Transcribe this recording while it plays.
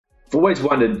I've always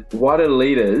wondered, why do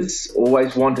leaders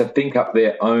always want to think up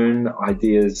their own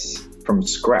ideas from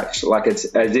scratch? Like it's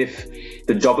as if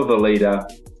the job of a leader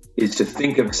is to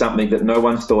think of something that no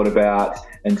one's thought about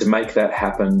and to make that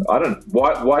happen.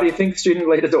 Why do you think student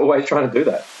leaders are always trying to do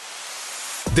that?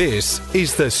 This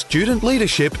is the Student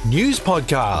Leadership News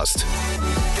Podcast.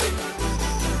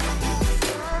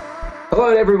 Hello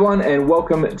everyone and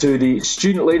welcome to the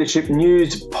Student Leadership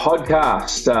News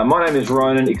Podcast. My name is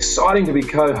Ronan, exciting to be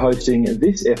co-hosting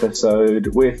this episode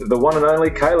with the one and only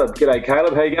Caleb. G'day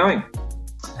Caleb, how you going?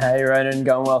 Hey Ronan,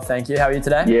 going well, thank you. How are you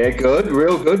today? Yeah, good,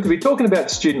 real good. To be talking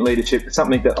about student leadership,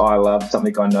 something that I love,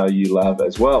 something I know you love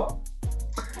as well.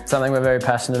 Something we're very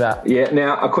passionate about. Yeah,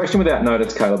 now a question without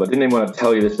notice, Caleb. I didn't even want to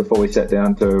tell you this before we sat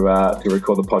down to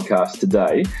record the podcast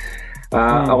today.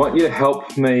 I want you to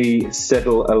help me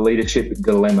settle a leadership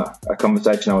dilemma, a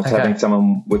conversation I was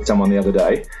having with someone the other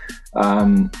day.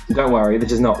 Don't worry,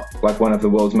 this is not like one of the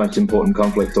world's most important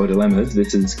conflicts or dilemmas.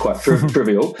 This is quite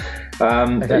trivial.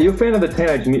 Are you a fan of the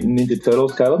Teenage Mutant Ninja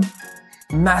Turtles, Caleb?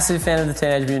 Massive fan of the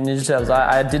Teenage Mutant Ninja Turtles.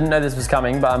 I didn't know this was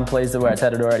coming, but I'm pleased at where it's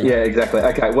headed already. Yeah, exactly.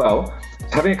 Okay, well,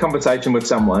 having a conversation with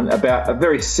someone about a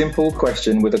very simple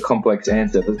question with a complex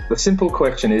answer. The simple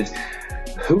question is,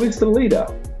 who is the leader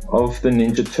of the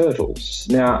Ninja Turtles?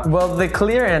 Now, well, the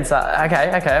clear answer. Okay.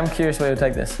 I'm curious where you'll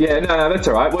take this. Yeah, no, that's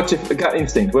all right. What's your gut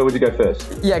instinct? Where would you go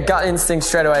first? Yeah, gut instinct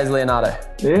straight away is Leonardo.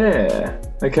 Yeah.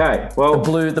 Okay. Well,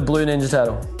 the blue Ninja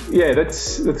Turtle. Yeah,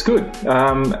 that's good.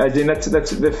 As in, that's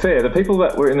fair. The people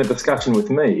that were in the discussion with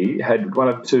me had one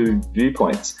of two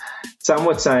viewpoints. Some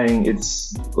were saying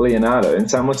it's Leonardo, and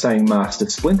some were saying Master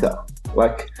Splinter.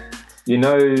 Like, you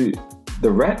know,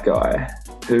 the rat guy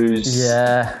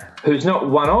who's not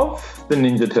one of the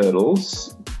Ninja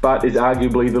Turtles, but is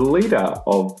arguably the leader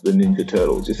of the Ninja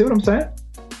Turtles. You see what I'm saying?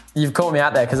 You've caught me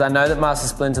out there because I know that Master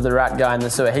Splinter, the rat guy in the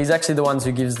sewer, he's actually the ones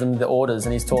who gives them the orders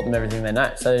and he's taught them everything they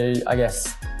know. So I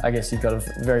guess you've got a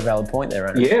very valid point there,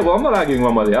 Ronan. Yeah, well, I'm not arguing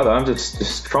one way or the other. I'm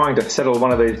just trying to settle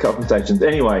one of these conversations.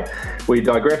 Anyway, we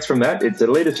digress from that. It's a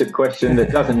leadership question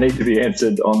that doesn't need to be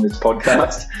answered on this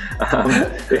podcast.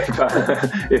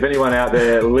 If anyone out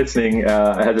there listening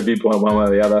has a viewpoint one way or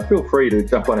the other, feel free to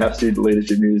jump on our Student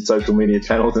Leadership News social media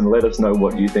channels and let us know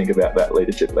what you think about that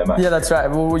leadership lemma. Yeah, that's right.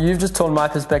 Well, you've just torn my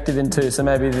perspective in two, so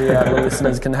maybe the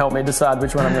listeners can help me decide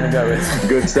which one I'm going to go with.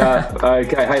 Good stuff.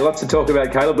 Okay, hey, lots to talk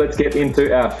about, Caleb. Let's get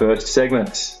into our first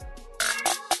segment.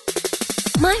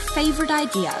 My favourite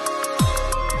idea.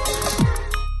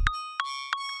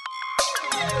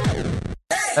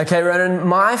 Okay, Ronan,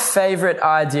 my favourite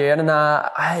idea,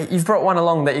 and you've brought one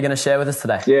along that you're going to share with us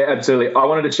today. Yeah, absolutely. I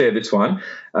wanted to share this one,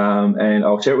 and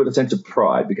I'll share it with a sense of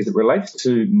pride because it relates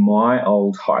to my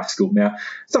old high school. Now,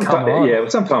 some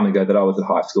time ago that I was at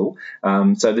high school,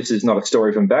 so this is not a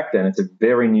story from back then. It's a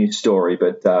very new story,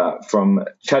 but from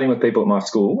chatting with people at my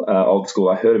school, old school,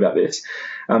 I heard about this.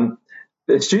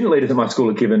 The student leaders at my school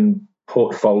are given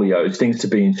portfolios, things to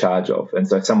be in charge of. And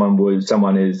so someone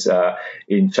is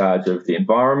in charge of the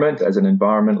environment as an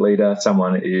environment leader,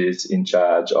 someone is in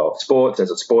charge of sports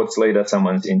as a sports leader,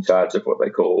 someone's in charge of what they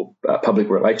call public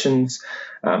relations,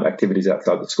 activities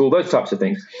outside the school, those types of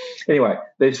things. Anyway,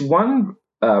 there's one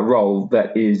role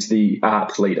that is the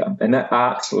arts leader, and that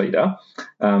arts leader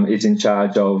is in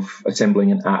charge of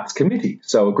assembling an arts committee.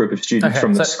 So a group of students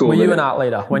from the school. Were you an art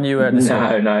leader when you were at the school?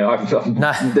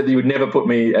 No. You would never put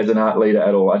me as an art leader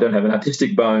at all. I don't have an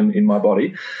artistic bone in my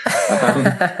body.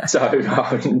 So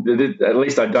at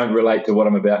least I don't relate to what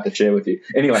I'm about to share with you.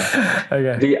 Anyway,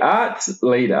 The arts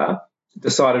leader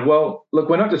decided, well, look,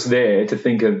 we're not just there to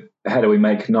think of how do we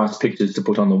make nice pictures to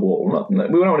put on the wall. We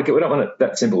don't want it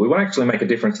that simple. We want to actually make a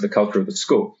difference to the culture of the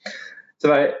school. So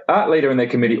the art leader and their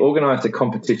committee organised a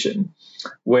competition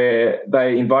where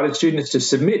they invited students to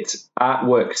submit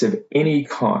artworks of any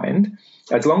kind,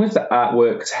 as long as the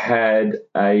artworks had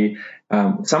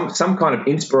some kind of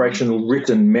inspirational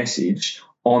written message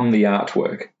on the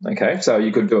artwork. Okay, so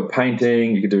you could do a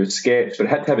painting, you could do a sketch, but it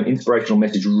had to have an inspirational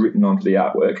message written onto the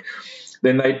artwork.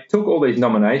 Then they took all these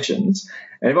nominations,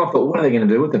 and everyone thought, what are they going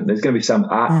to do with them? There's going to be some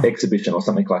art exhibition or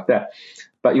something like that.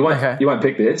 But you won't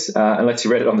pick this unless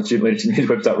you read it on the Student Leadership News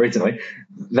website recently.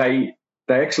 They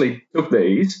actually took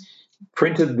these,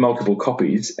 printed multiple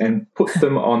copies, and put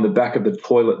them on the back of the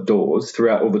toilet doors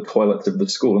throughout all the toilets of the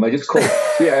school. And they just called,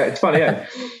 it's funny,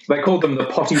 they called them the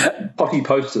potty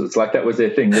posters. Like that was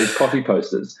their thing, these potty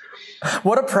posters.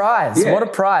 What a prize. Yeah. What a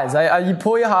prize. You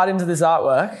pour your heart into this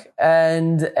artwork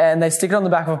and they stick it on the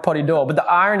back of a potty door. But the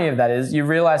irony of that is you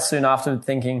realise soon after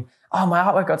thinking, oh, my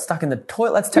artwork got stuck in the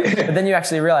toilet. That's terrible. Yeah. But then you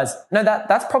actually realise, no,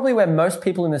 that's probably where most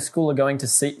people in the school are going to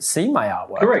see my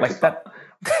artwork. Correct. Like that.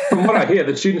 from what I hear,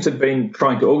 the students had been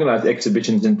trying to organise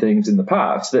exhibitions and things in the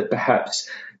past that perhaps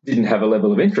didn't have a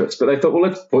level of interest, but they thought, well,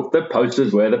 let's put the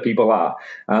posters where the people are.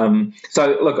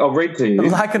 So, look, I'll read to you.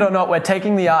 Like it or not, we're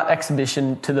taking the art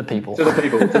exhibition to the people. To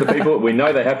the people. We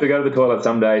know they have to go to the toilet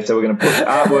someday, so we're going to put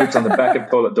artworks on the back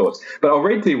of toilet doors. But I'll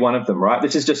read to you one of them, right?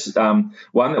 This is just one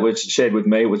that was shared with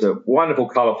me. It was a wonderful,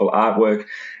 colourful artwork,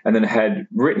 and then it had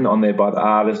written on there by the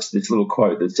artist this little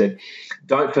quote that said,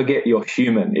 "Don't forget you're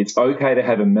human. It's okay to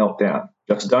have a meltdown.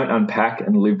 Just don't unpack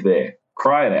and live there.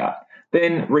 Cry it out.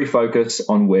 Then refocus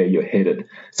on where you're headed."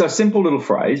 So a simple little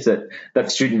phrase that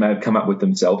student may have come up with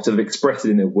themselves, so they've expressed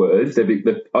it in their words, they've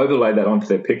overlaid that onto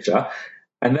their picture,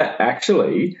 and that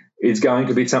actually is going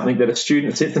to be something that a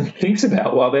student sits and thinks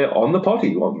about while they're on the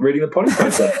potty, while reading the potty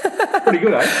poster. Pretty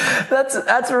good, eh?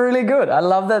 That's really good. I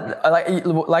love that.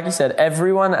 Like you said,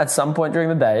 everyone at some point during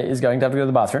the day is going to have to go to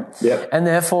the bathroom. Yep. And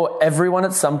therefore, everyone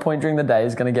at some point during the day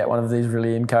is going to get one of these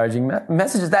really encouraging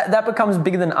messages. That becomes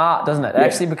bigger than art, doesn't it? It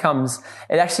actually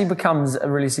becomes a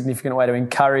really significant way to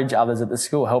encourage others at the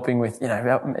school, helping with,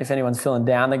 if anyone's feeling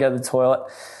down, they go to the toilet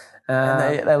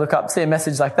and they look up, see a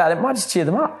message like that. It might just cheer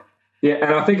them up. Yeah,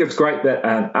 and I think it's great that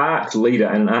an art leader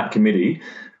and an art committee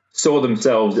saw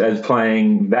themselves as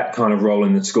playing that kind of role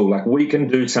in the school. Like, we can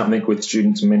do something with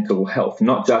students' mental health,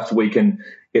 not just we can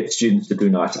get students to do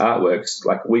nice artworks.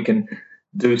 Like, we can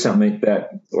do something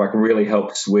that really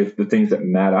helps with the things that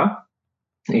matter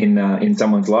in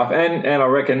someone's life. And I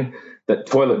reckon that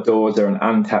toilet doors are an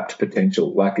untapped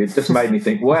potential. Like, it just made me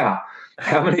think, wow,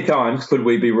 how many times could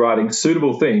we be writing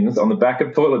suitable things on the back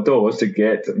of toilet doors to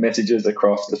get messages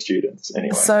across to students?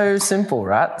 Anyway, so simple,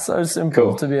 right? So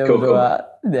simple to be able to.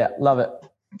 Yeah, love it.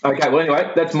 Okay, well,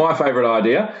 anyway, that's my favourite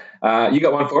idea. You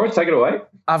got one for us? Take it away.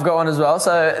 I've got one as well.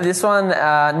 So this one,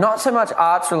 not so much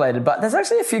arts related, but there's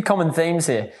actually a few common themes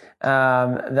here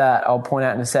that I'll point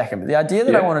out in a second. But the idea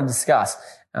that I want to discuss,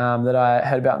 that I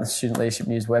heard about on the Student Leadership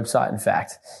News website, in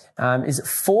fact, is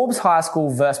Forbes High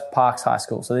School versus Parks High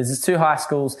School. So there's two high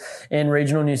schools in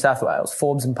regional New South Wales,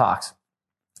 Forbes and Parks.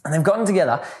 And they've gotten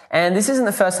together, and this isn't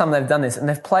the first time they've done this, and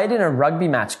they've played in a rugby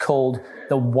match called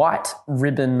the White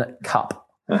Ribbon Cup.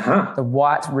 Uh-huh. The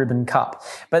White Ribbon Cup.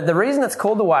 But the reason it's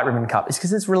called the White Ribbon Cup is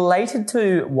because it's related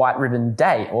to White Ribbon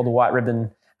Day, or the White Ribbon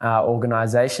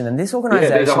organisation. And this organisation...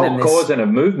 Yeah, there's a whole cause and a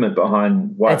movement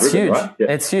behind White Ribbon, huge. right?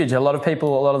 Yeah. It's huge. A lot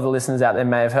of the listeners out there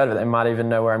may have heard of it. They might even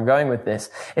know where I'm going with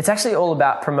this. It's actually all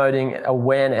about promoting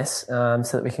awareness so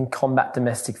that we can combat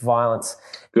domestic violence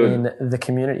in the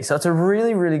community. So it's a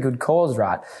really, really good cause,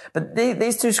 right? But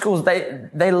these two schools,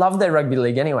 they love their rugby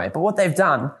league anyway. But what they've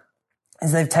done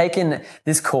is they've taken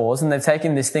this cause and they've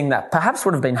taken this thing that perhaps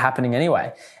would have been happening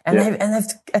anyway, and they've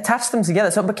attached them together.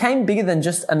 So it became bigger than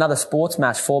just another sports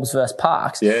match, Forbes versus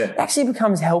Parks. Yeah. It actually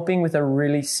becomes helping with a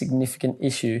really significant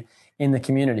issue in the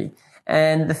community.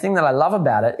 And the thing that I love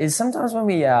about it is sometimes when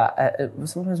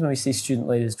we see student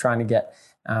leaders trying to get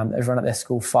everyone at their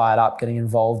school fired up, getting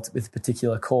involved with a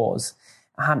particular cause,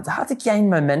 it's hard to gain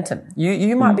momentum.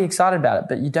 You might be excited about it,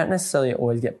 but you don't necessarily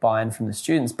always get buy-in from the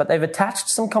students. But they've attached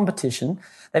some competition.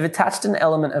 They've attached an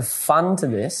element of fun to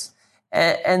this,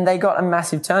 and they got a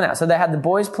massive turnout. So they had the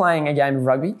boys playing a game of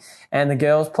rugby, and the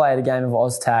girls played a game of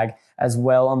Oz Tag as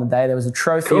well on the day. There was a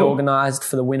trophy organised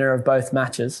for the winner of both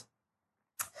matches.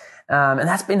 And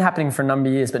that's been happening for a number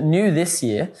of years. But new this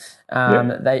year,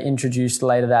 they introduced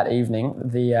later that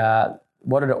evening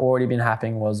what had already been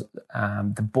happening was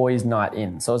the boys' night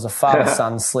in. So it was a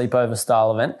father-son sleepover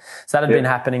style event. So that had been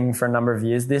happening for a number of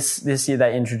years. This year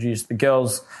they introduced the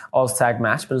girls' Oz Tag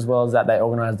match, but as well as that they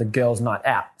organised the girls' night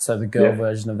out. So the girl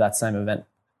version of that same event.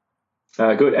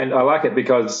 Good. And I like it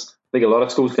because I think a lot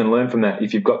of schools can learn from that.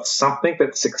 If you've got something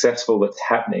that's successful that's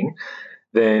happening,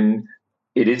 then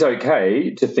it is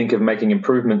okay to think of making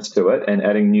improvements to it and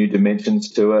adding new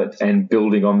dimensions to it and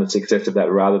building on the success of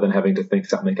that rather than having to think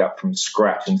something up from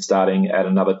scratch and starting at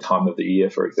another time of the year,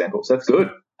 for example. So that's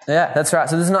good. Yeah, that's right.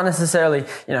 So there's not necessarily,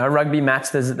 a rugby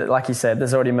match. There's, like you said,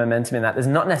 there's already momentum in that. There's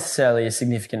not necessarily a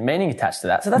significant meaning attached to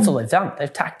that. So that's all they've done.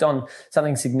 They've tacked on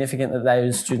something significant that they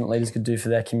as student leaders could do for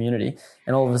their community.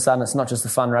 And all of a sudden, it's not just a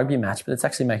fun rugby match, but it's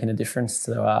actually making a difference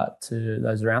to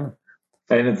those around them.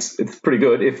 And it's pretty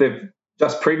good. If they've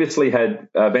just previously had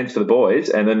events for the boys,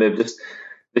 and then they've just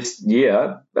this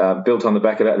year built on the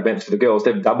back of that events for the girls.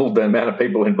 They've doubled the amount of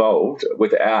people involved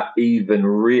without even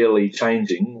really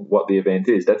changing what the event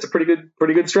is. That's a pretty good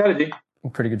strategy.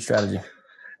 Pretty good strategy.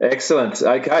 Excellent.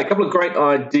 Okay, a couple of great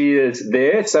ideas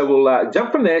there. So we'll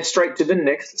jump from there straight to the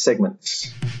next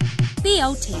segment.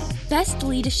 BL Tip, Best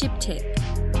Leadership Tip.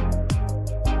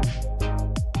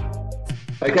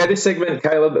 Okay, this segment,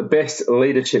 Caleb, best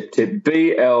leadership tip,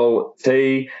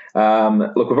 BLT.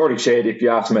 Look, we've already shared, if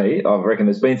you ask me, I reckon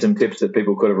there's been some tips that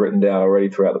people could have written down already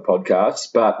throughout the podcast,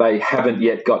 but they haven't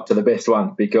yet got to the best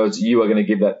one because you are going to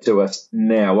give that to us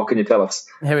now. What can you tell us?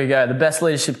 Here we go. The best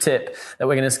leadership tip that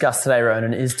we're going to discuss today,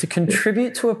 Ronan, is to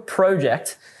contribute to a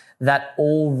project that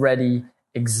already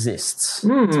exists. To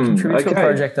contribute to a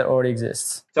project that already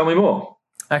exists. Tell me more.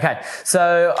 Okay,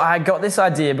 so I got this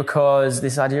idea because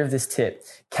this idea of this tip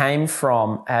came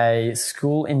from a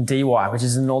school in DY, which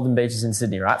is in Northern Beaches in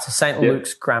Sydney, right? So St.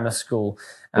 Luke's Grammar School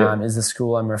is the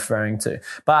school I'm referring to.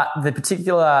 But the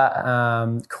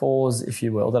particular cause, if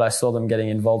you will, that I saw them getting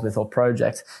involved with or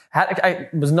project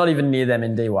was not even near them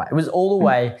in DY. It was all the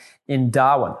way in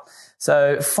Darwin.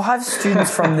 So 5 students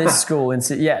from this school in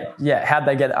Sydney, how'd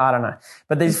they get it? I don't know.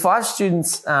 But these 5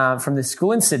 students from this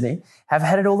school in Sydney have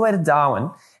headed all the way to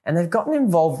Darwin, and they've gotten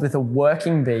involved with a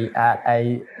working bee at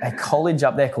a college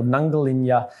up there called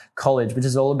Nungalinya College, which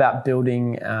is all about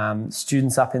building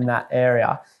students up in that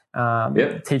area,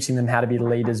 teaching them how to be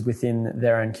leaders within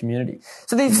their own community.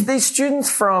 So these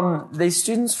students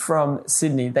from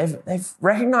Sydney, they've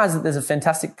recognised that there's a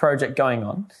fantastic project going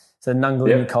on. So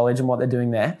Nungalinya College and what they're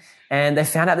doing there. And they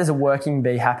found out there's a working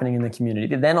bee happening in the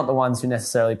community. They're not the ones who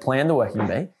necessarily planned the working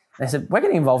bee. They said, we're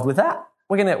getting involved with that.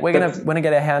 We're gonna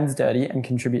get our hands dirty and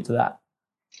contribute to that.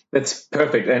 That's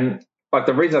perfect. And like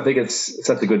the reason I think it's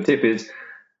such a good tip is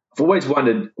I've always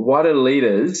wondered, why do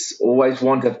leaders always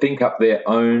want to think up their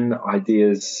own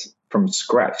ideas from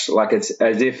scratch? Like it's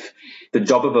as if the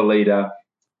job of a leader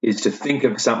is to think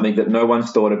of something that no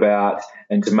one's thought about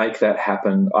and to make that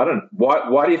happen.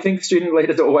 Why do you think student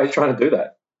leaders are always trying to do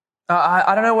that?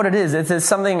 I don't know what it is. It's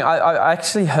something I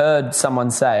actually heard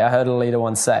someone say. I heard a leader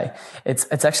once say, it's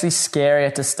actually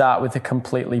scarier to start with a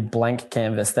completely blank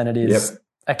canvas than it is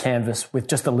a canvas with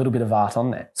just a little bit of art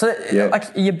on there. So like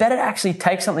you better actually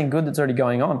take something good that's already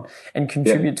going on and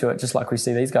contribute to it, just like we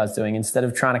see these guys doing, instead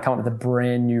of trying to come up with a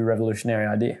brand new revolutionary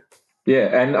idea.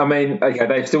 Yeah, and I mean, okay,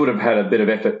 they still would have had a bit of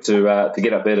effort to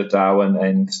get up there to Darwin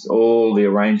and all the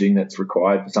arranging that's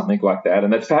required for something like that,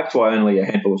 and that's perhaps why only a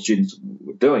handful of students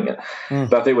were doing it.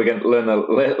 But I think we're going to learn a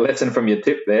lesson from your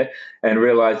tip there and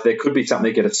realise there could be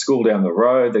something at a school down the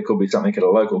road, there could be something at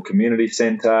a local community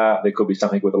centre, there could be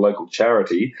something with a local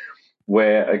charity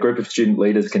where a group of student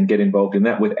leaders can get involved in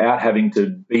that without having to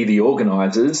be the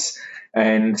organisers,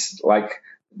 and like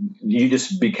you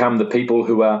just become the people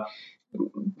who are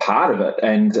part of it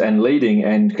and leading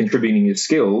and contributing your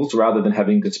skills rather than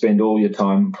having to spend all your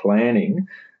time planning.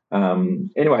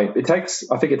 Anyway,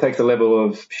 I think it takes a level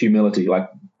of humility, like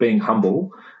being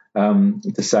humble,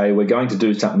 to say we're going to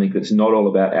do something that's not all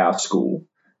about our school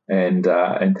and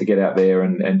to get out there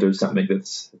and do something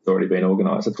that's already been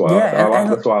organised. That's why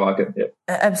that's why I like it. Yeah.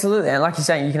 Absolutely. And like you're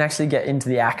saying, you can actually get into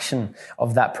the action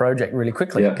of that project really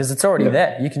quickly because it's already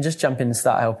there. You can just jump in and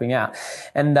start helping out.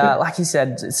 And like you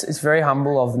said, it's very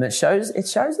humble of them. It shows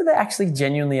that they actually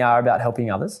genuinely are about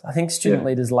helping others. I think student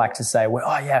leaders like to say, well,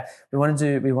 we want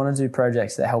to do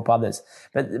projects that help others.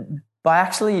 But by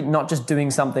actually not just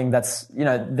doing something that's,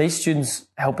 these students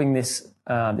helping this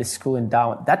school in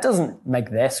Darwin, that doesn't make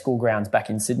their school grounds back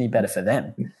in Sydney better for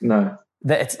them. No.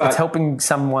 It's helping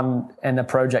someone and a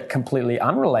project completely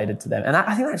unrelated to them. And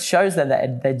I think that shows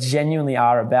that they genuinely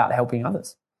are about helping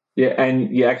others. Yeah,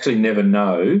 and you actually never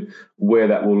know where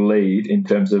that will lead in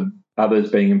terms of others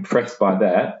being impressed by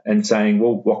that and saying,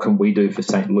 well, what can we do for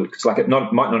St. Luke's? Like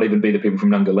might not even be the people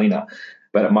from Nungalinya,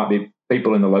 but it might be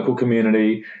people in the local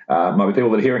community, might be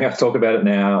people that are hearing us talk about it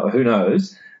now, who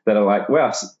knows, that are like,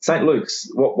 wow, St. Luke's,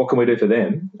 what can we do for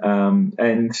them?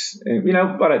 And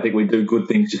I don't think we do good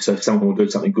things just so someone will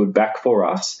do something good back for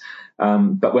us.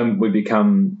 But when we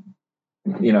become,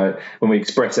 when we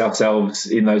express ourselves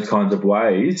in those kinds of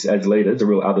ways as leaders, are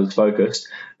real others focused,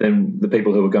 then the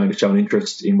people who are going to show an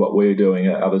interest in what we're doing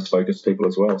are others focused people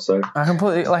as well. So I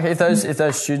completely if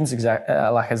those students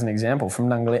as an example from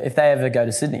Nungalinya, if they ever go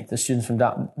to Sydney, the students from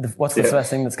Dartmouth, what's the first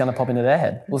thing that's going to pop into their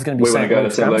head? Well, it's going to be we want to go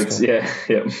to St. Luke's. Yeah.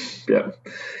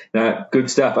 No, good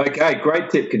stuff. Okay, great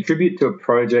tip. Contribute to a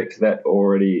project that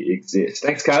already exists.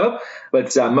 Thanks, Caleb.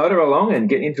 Let's motor along and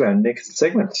get into our next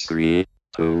segment. 3,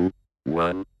 2,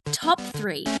 1. Top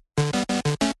 3.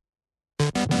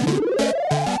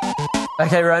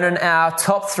 Okay, Ronan, our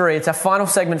top 3. It's our final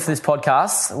segment for this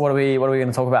podcast. What are we going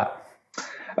to talk about?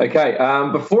 Okay,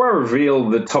 before I reveal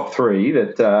the top 3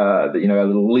 that our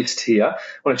little list here, I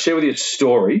want to share with you a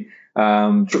story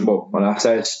When I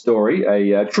say a story,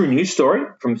 a true news story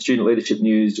from Student Leadership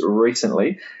News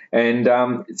recently, and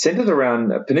it centres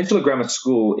around Peninsula Grammar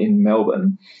School in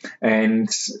Melbourne, and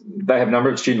they have a number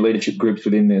of student leadership groups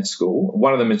within their school.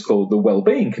 One of them is called the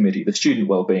Wellbeing Committee, the Student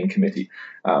Wellbeing Committee,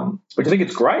 which I think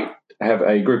it's great to have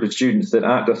a group of students that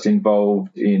aren't just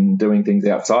involved in doing things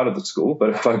outside of the school, but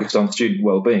are focused on student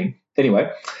wellbeing. Anyway,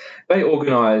 they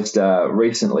organised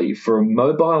recently for a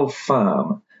mobile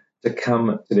farm to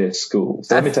come to their school.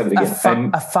 So let me tell it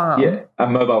again. A farm? Yeah, a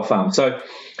mobile farm. So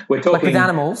we're talking... Like with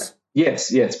animals?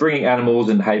 Yes, bringing animals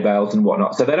and hay bales and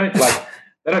whatnot. So they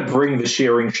don't bring the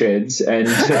shearing sheds and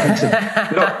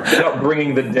they're not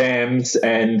bringing the dams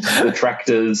and the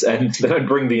tractors, and they don't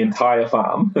bring the entire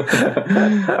farm. But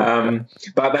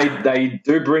they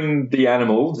do bring the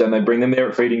animals, and they bring them there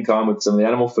at feeding time with some of the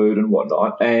animal food and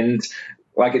whatnot. And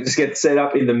it just gets set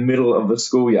up in the middle of the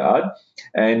schoolyard,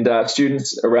 and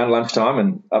students around lunchtime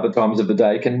and other times of the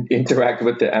day can interact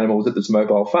with the animals at this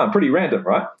mobile farm. Pretty random,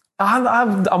 right?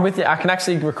 I'm with you. I can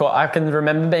actually recall. I can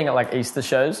remember being at Easter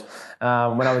shows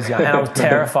when I was young, and I was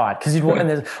terrified because you'd walk and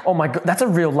there's, oh my god, that's a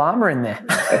real llama in there.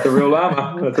 That's a real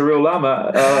llama.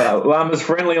 Llama's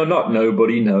friendly or not,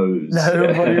 nobody knows.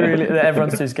 Nobody really.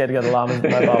 Everyone's too scared to go to the llama's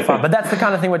mobile farm. But that's the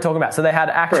kind of thing we're talking about. So they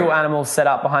had actual animals set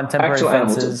up behind temporary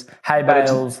fences, hay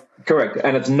bales. Correct,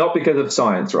 and it's not because of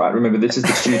science, right? Remember, this is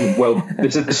the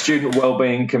student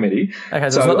wellbeing committee. Okay,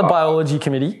 so it's not the biology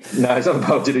committee. No, it's not the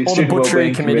biology. Or the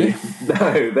butchery committee.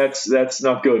 No, that's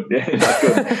not good. Yeah, not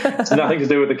good. It's nothing to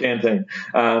do with the canteen.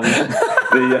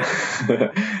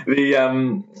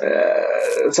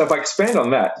 So if I expand on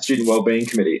that student wellbeing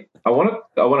committee, I want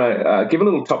to give a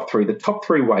little top three. The top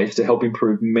 3 ways to help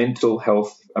improve mental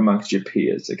health amongst your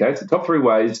peers. Okay, so top 3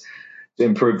 ways to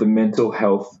improve the mental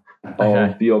health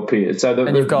of your peers. So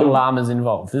you've got llamas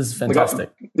involved. This is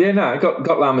fantastic.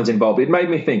 Got llamas involved. It made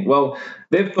me think, well,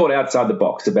 they've thought outside the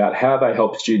box about how they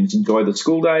help students enjoy the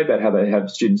school day, about how they have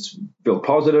students feel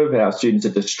positive, how students are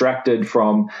distracted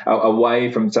from,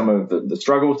 away from some of the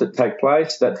struggles that take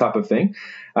place, that type of thing.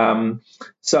 I'll go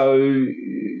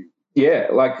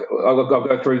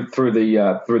through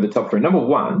the top 3. Number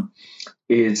 1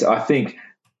 is, I think,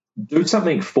 do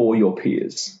something for your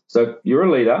peers. So if you're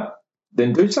a leader,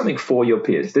 then do something for your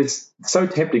peers. It's so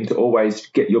tempting to always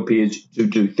get your peers to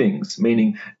do things,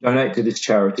 meaning donate to this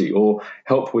charity or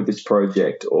help with this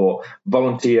project or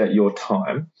volunteer your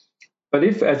time. But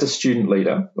if, as a student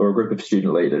leader or a group of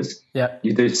student leaders,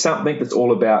 you do something that's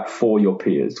all about for your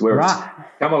peers, where it's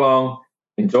come along,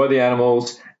 enjoy the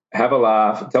animals, have a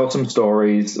laugh, tell some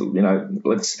stories,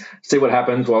 let's see what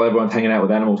happens while everyone's hanging out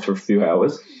with animals for a few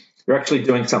hours. You're actually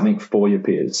doing something for your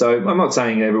peers. So I'm not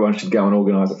saying everyone should go and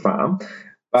organise a farm,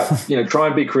 but try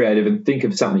and be creative and think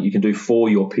of something you can do for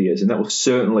your peers, and that will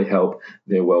certainly help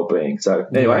their well-being. So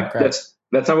anyway, that's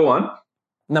number 1.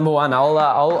 Number 1.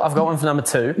 I've got one for number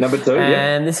 2. Number 2,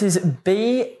 and this is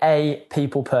be a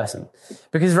people person,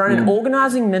 because Ronan,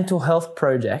 organising mental health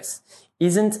projects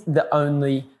isn't the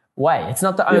only way. It's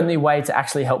not the only way to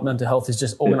actually help mental health, is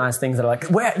just organise things that are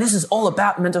this is all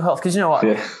about mental health. Because you know what?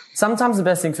 Yeah. Sometimes the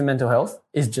best thing for mental health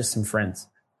is just some friends.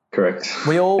 Correct.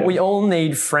 We all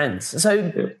need friends.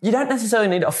 So you don't necessarily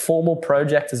need a formal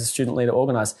project as a student leader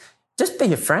organise. Just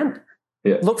be a friend.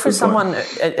 Yeah, look for someone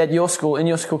at your school, in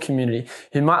your school community,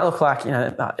 who might look like,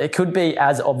 it could be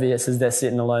as obvious as they're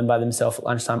sitting alone by themselves at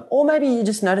lunchtime, or maybe you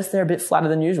just notice they're a bit flatter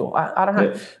than usual. I don't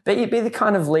know. Yeah. Be the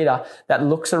kind of leader that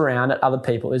looks around at other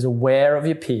people, is aware of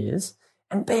your peers,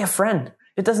 and be a friend.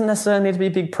 It doesn't necessarily need to be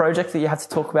a big project that you have to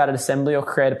talk about at assembly or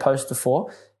create a poster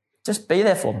for. Just be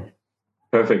there for them.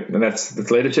 Perfect. And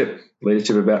that's leadership.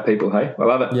 Leadership about people, hey? I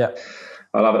love it. Yeah.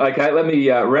 I love it. Okay, let me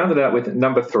round it out with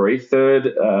number 3. Third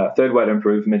way to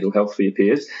improve mental health for your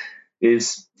peers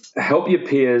is help your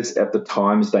peers at the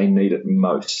times they need it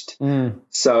most.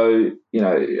 So,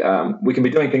 we can be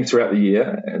doing things throughout the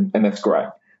year, and that's great.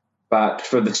 But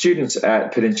for the students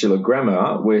at Peninsula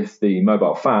Grammar with the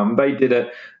mobile farm, they did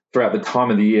it throughout the time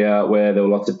of the year where there were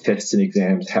lots of tests and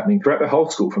exams happening throughout the whole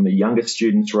school, from the youngest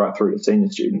students right through to senior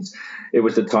students. It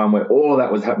was the time where all of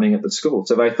that was happening at the school.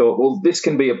 So they thought, well, this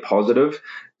can be a positive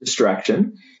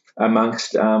distraction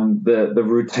amongst the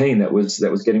routine that was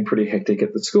getting pretty hectic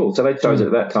at the school. So they chose it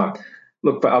at that time.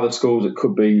 Look, for other schools, it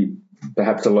could be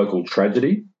perhaps a local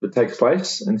tragedy that takes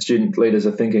place, and student leaders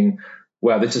are thinking,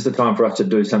 wow, this is the time for us to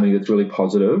do something that's really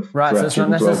positive. Right, so it's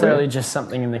not necessarily just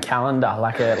something in the calendar,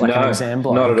 like an exam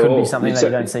block. Not at all. It could be something that you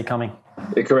don't see coming.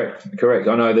 Correct.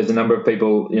 I know there's a number of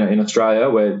people, in Australia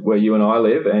where you and I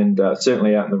live, and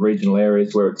certainly out in the regional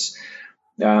areas where it's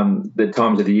the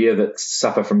times of the year that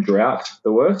suffer from drought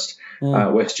the worst,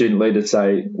 where student leaders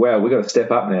say, wow, we've got to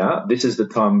step up now. This is the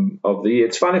time of the year.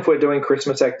 It's fun if we're doing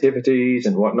Christmas activities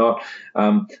and whatnot,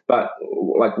 but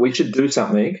like we should do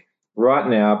something right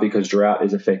now because drought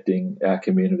is affecting our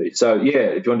community. So, yeah,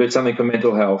 if you want to do something for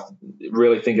mental health,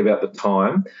 really think about the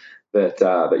time that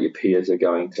your peers are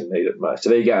going to need it most. So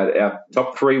there you go, our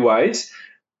top 3 ways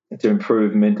to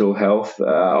improve mental health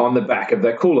on the back of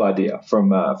that cool idea from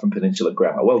Peninsula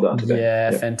Grammar. Well done today.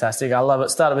 Yeah, fantastic. I love it.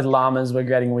 Started with llamas. We're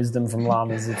getting wisdom from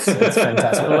llamas. It's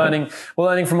fantastic. We're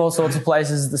learning from all sorts of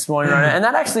places this morning, Ronan. And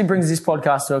that actually brings this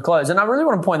podcast to a close. And I really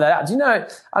want to point that out. Do you know,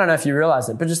 I don't know if you realise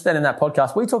it, but just then in that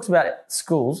podcast, we talked about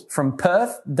schools from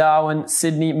Perth, Darwin,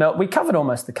 Sydney, Melbourne. We covered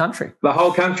almost the country. The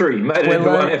whole country made it into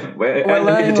one. And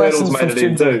the Turtles made it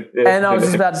in too. Yeah. And I was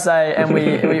just about to say, and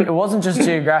it wasn't just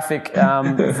geographic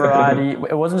variety.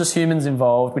 It wasn't just humans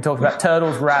involved. We talked about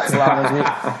turtles, rats, llamas.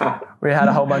 We had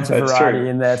a whole bunch of variety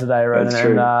in there today, Ronan,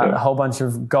 and a whole bunch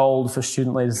of gold for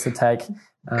student leaders to take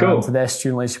to their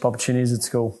student leadership opportunities at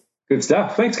school. Good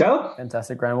stuff. Thanks, Caleb.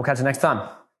 Fantastic, Graham. We'll catch you next time.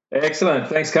 Excellent.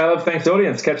 Thanks, Caleb. Thanks,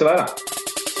 audience. Catch you later.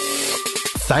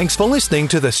 Thanks for listening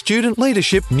to the Student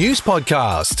Leadership News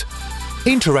Podcast.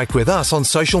 Interact with us on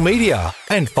social media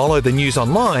and follow the news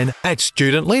online at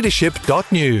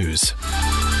studentleadership.news.